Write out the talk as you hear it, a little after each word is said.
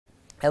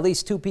At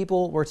least 2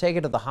 people were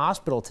taken to the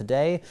hospital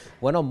today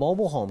when a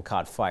mobile home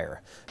caught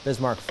fire.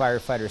 Bismarck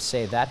firefighters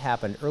say that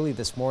happened early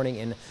this morning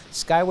in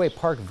Skyway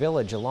Park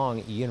Village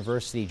along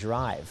University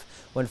Drive.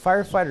 When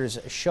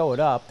firefighters showed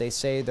up, they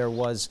say there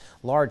was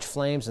large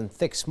flames and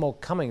thick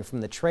smoke coming from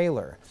the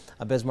trailer.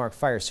 A Bismarck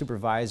fire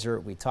supervisor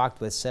we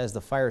talked with says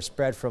the fire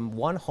spread from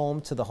one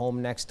home to the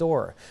home next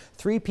door.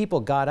 3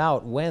 people got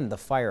out when the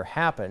fire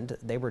happened.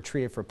 They were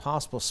treated for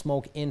possible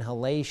smoke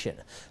inhalation.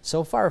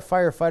 So far,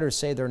 firefighters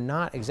say they're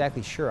not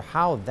exactly sure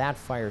how that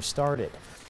fire started.